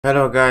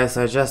Hello guys,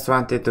 I just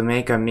wanted to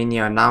make a mini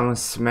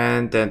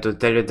announcement and to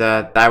tell you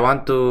that I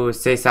want to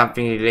say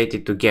something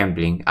related to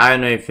gambling. I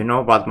don't know if you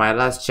know, but my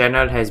last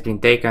channel has been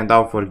taken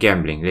down for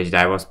gambling.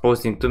 I was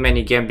posting too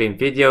many gambling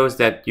videos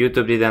that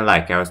YouTube didn't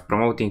like. I was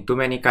promoting too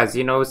many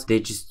casinos. They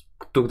just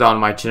took down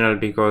my channel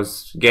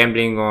because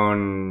gambling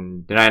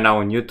on right now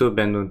on YouTube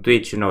and on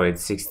Twitch,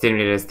 it's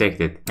extremely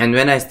restricted. And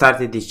when I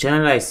started this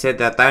channel, I said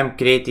that I'm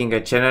creating a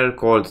channel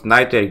called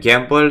Nightwere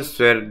Gambles,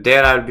 where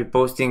there I'll be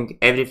posting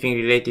everything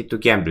related to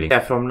gambling.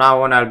 From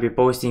now on, I'll be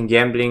posting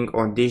gambling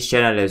on this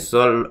channel as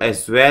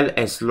well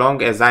as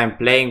long as I'm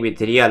playing with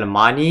real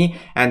money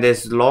and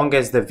as long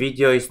as the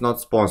video is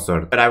not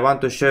sponsored. But I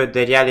want to show you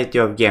the reality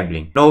of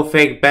gambling. No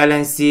fake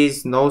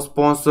balances, no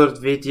sponsored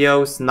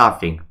videos,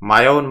 nothing.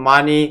 My own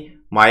money,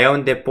 my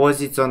own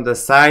deposits on the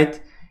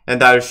side,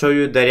 and I'll show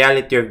you the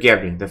reality of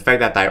gambling. The fact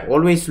that I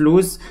always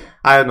lose.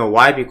 I don't know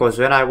why, because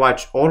when I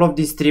watch all of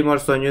these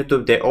streamers on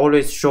YouTube, they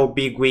always show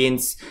big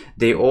wins.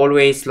 They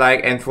always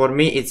and for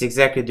me, it's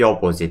exactly the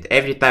opposite.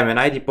 Every time when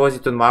I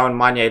deposit on my own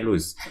money, I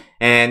lose.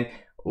 And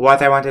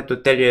what I wanted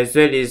to tell you as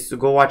well is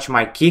go watch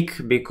my kick,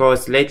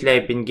 because lately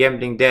I've been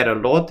gambling there a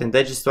lot, and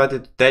I just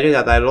wanted to tell you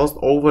that I lost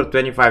over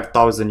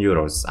 25,000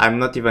 euros. I'm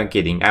not even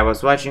kidding. I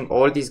was watching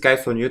all these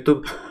guys on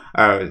YouTube,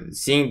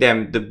 seeing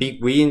them, the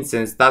big wins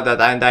and stuff,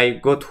 and I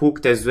got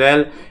hooked as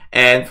well.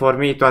 And for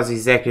me, it was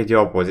exactly the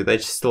opposite. I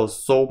just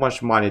lost so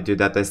much money, dude,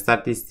 that I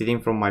started stealing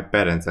from my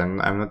parents. I'm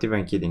not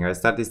even kidding. I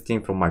started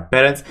stealing from my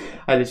parents.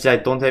 I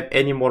don't have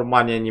any more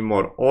money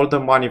anymore. All the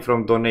money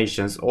from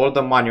donations, all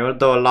the money, all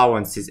the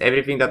allowances,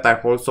 everything that I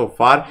hold so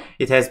far,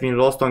 it has been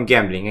lost on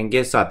gambling. And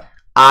guess what?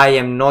 I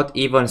am not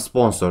even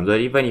sponsored, or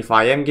even if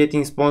I am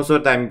getting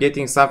sponsored, I'm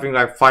getting something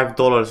like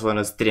 $5 on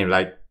a stream,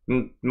 like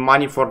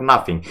money for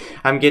nothing.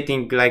 I'm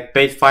getting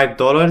paid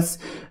 $5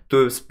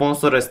 to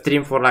sponsor a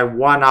stream for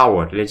 1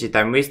 hour. Legit,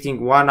 I'm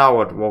wasting 1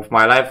 hour of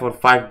my life for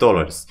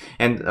 $5.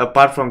 And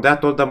apart from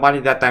that, all the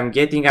money that I'm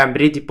getting, I'm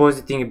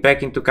redepositing it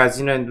back into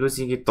casino and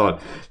losing it all.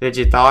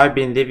 Legit, how I've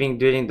been living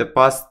during the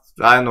past,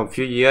 I don't know,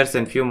 few years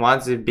and few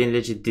months, it's been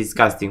legit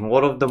disgusting.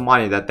 All of the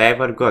money that I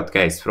ever got,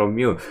 guys, from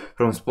you,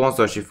 from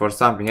sponsorship for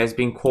something, has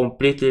been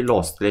completely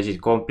lost.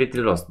 Legit,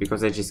 completely lost,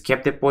 because I just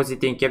kept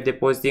depositing,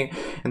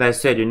 and I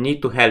said, you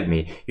need to help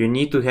me. You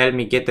need to help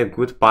me get a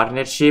good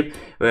partnership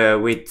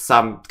with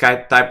some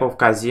type of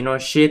casino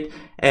shit.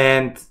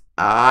 And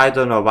I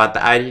don't know, but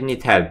I really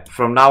need help.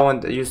 From now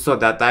on, you saw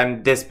that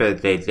I'm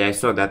desperate lately. I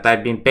saw that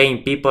I've been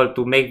paying people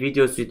to make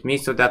videos with me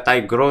so that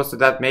I grow, so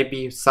that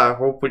maybe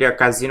hopefully a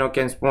casino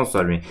can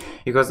sponsor me,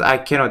 because I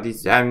cannot.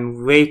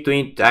 I'm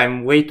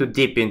way too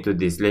deep into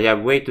this.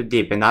 I'm way too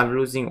deep, and I'm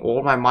losing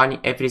all my money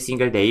every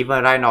single day.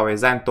 Even right now,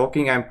 as I'm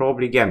talking, I'm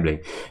probably gambling,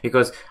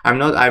 because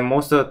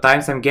most of the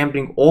times I'm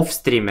gambling off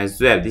stream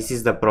as well. This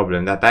is the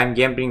problem, that I'm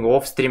gambling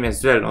off stream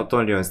as well, not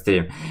only on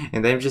stream.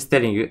 And I'm just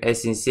telling you,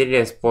 as sincerely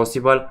as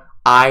possible,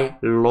 I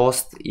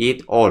lost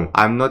it all.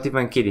 I'm not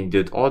even kidding,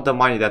 dude. All the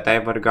money that I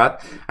ever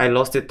got, I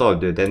lost it all,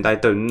 dude. And I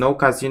told no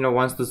casino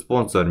wants to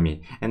sponsor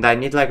me, and I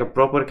need a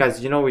proper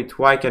casino with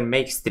who I can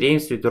make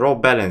streams with raw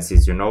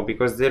balances,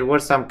 because there were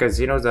some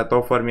casinos that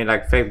offer me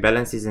fake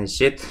balances and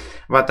shit,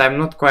 but I'm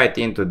not quite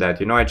into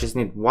that. I just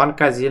need one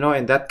casino,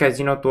 and that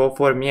casino to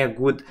offer me a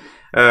good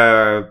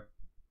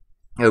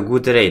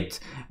rate.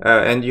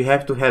 And you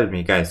have to help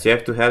me, guys. You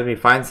have to help me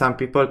find some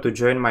people to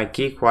join my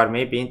kick who are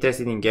maybe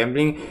interested in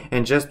gambling,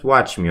 and just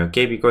watch me,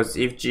 okay? Because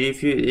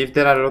if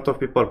there are a lot of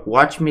people who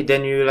watch me,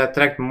 then you will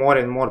attract more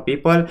and more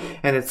people,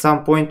 and at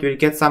some point you'll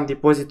get some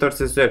depositors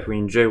as well who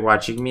enjoy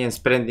watching me and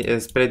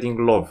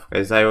spreading love,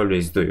 as I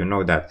always do, you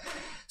know that.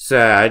 So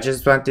I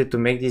just wanted to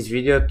make this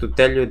video to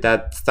tell you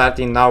that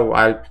starting now,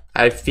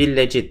 I feel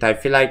legit. I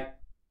feel like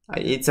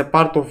it's a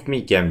part of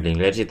me, gambling.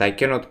 Legit, I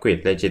cannot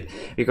quit, legit,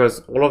 because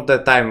all of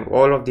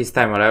this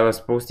time when I was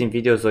posting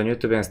videos on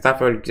YouTube and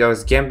stuff, I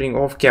was gambling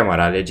off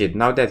camera, legit.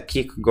 Now that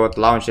Kick got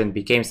launched and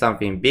became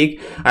something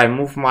big, I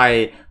moved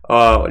my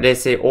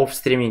let's say off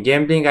streaming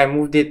gambling, I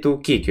moved it to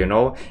Kick,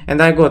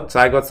 and I got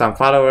some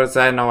followers.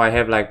 I know I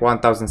have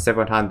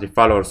 1,700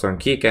 followers on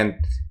Kick, and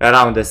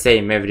around the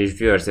same average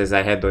viewers as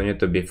I had on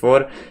YouTube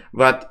before.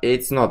 But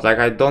it's not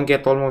I don't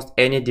get almost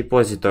any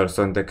depositors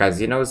on the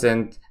casinos,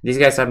 and these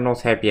guys are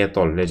not happy at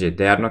all, legit.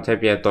 They are not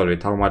happy at all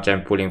with how much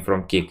I'm pulling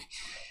from Kick.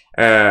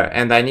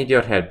 And I need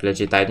your help,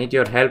 legit. I need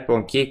your help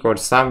on Kick or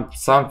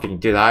something,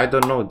 dude. I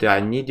don't know, dude.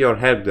 I need your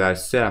help, dude. I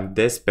swear, I'm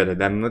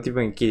desperate. I'm not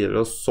even kidding. I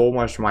lost so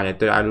much money,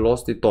 dude. I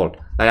lost it all.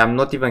 I'm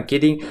not even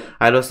kidding.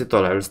 I lost it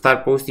all. I will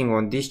start posting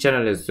on this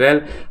channel as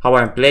well how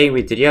I'm playing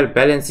with real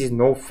balances,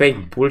 no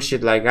fake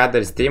bullshit like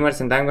other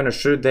streamers, and I'm gonna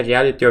show you the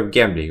reality of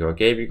gambling,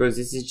 okay? Because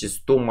this is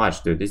just too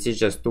much, dude. This is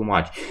just too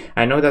much.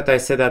 I know that I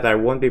said that I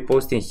won't be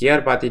posting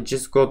here, but it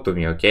just got to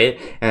me, okay?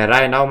 And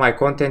right now my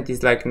content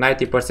is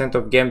 90%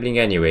 of gambling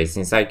anyway,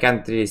 since I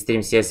can't really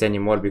stream CS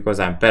anymore because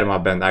I'm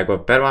permabanned. I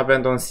got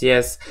permabanned on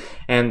CS,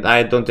 and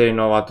I don't really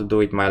know what to do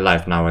with my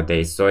life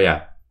nowadays. So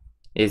yeah,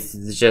 It's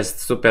just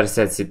super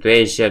sad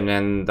situation,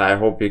 and I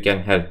hope you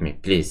can help me,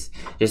 please.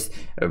 Just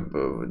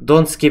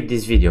don't skip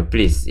this video,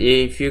 please.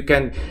 If you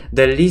can,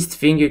 the least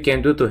thing you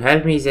can do to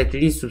help me is at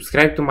least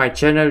subscribe to my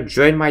channel,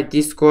 join my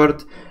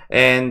Discord,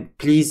 and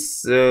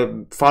please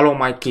follow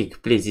my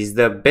kick, please. It's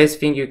the best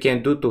thing you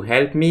can do to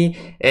help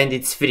me, and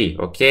it's free,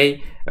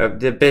 okay?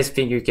 The best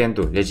thing you can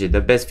do, legit, the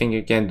best thing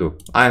you can do.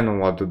 I don't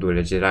know what to do,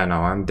 legit, right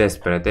now. I'm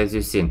desperate, as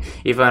you've seen.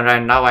 Even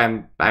right now,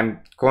 I'm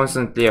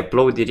constantly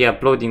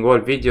re-uploading all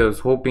videos,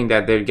 hoping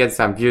that they'll get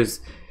some views.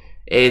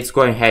 It's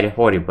going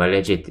horrible,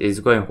 legit. It's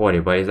going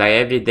horrible. It's like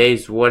every day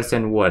is worse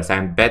and worse.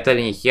 I'm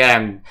battling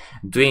here.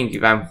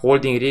 I'm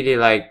holding really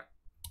like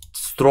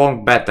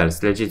strong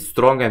battles, legit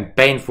strong and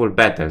painful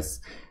battles.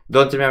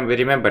 Don't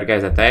remember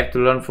guys, that I have to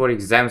learn for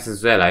exams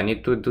as well. I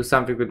need to do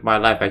something with my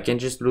life. I can't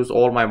just lose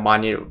all my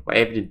money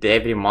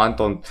every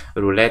month on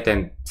roulette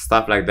and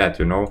stuff like that,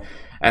 you know.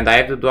 And I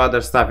have to do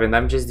other stuff, and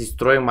I'm just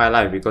destroying my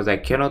life because I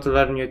cannot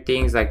learn new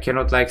things. I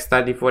cannot like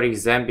study for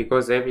exam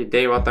because every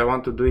day what I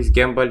want to do is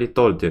gamble it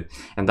all, dude.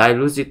 And I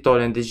lose it all,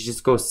 and this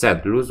just goes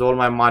sad. Lose all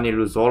my money,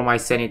 lose all my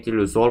sanity,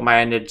 lose all my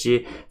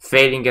energy.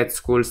 Failing at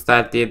school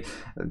started,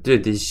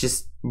 dude. It's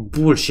just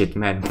bullshit,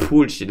 man.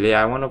 Bullshit. Like,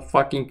 I wanna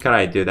fucking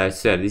cry, dude. I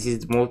swear. This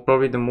is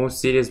probably the most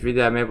serious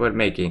video I'm ever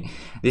making.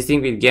 This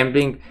thing with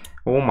gambling.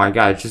 Oh my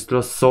god, I just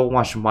lost so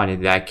much money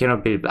that I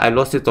cannot believe. I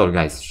lost it all,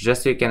 guys.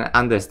 Just so you can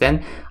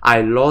understand,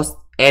 I lost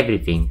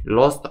everything.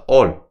 Lost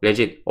all.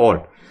 Legit,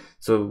 all.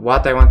 So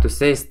what I want to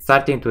say is,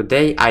 starting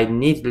today, I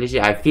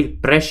feel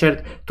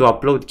pressured to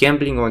upload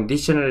gambling on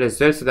this channel as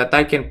well, so that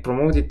I can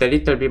promote it a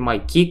little bit, my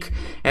kick,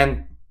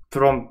 and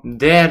from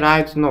there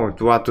I don't know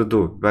what to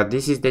do. But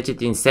this is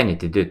legit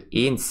insanity, dude.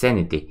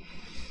 Insanity.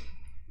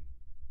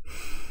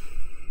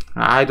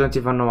 I don't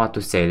even know what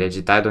to say,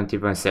 legit. I don't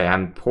even say.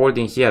 I'm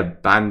holding here,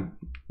 I'm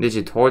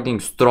legit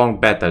holding strong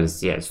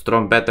battles, yeah,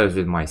 strong battles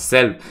with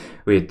myself,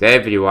 with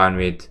everyone,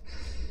 with,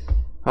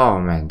 oh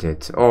man,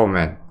 dude, oh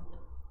man.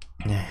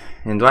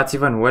 And what's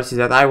even worse is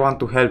that I want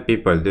to help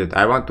people, dude.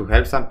 I want to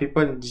help some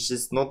people, and it's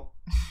just not,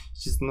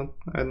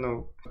 I don't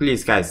know.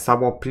 Please guys,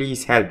 someone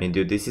please help me,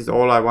 dude. This is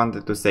all I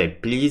wanted to say.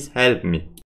 Please help me.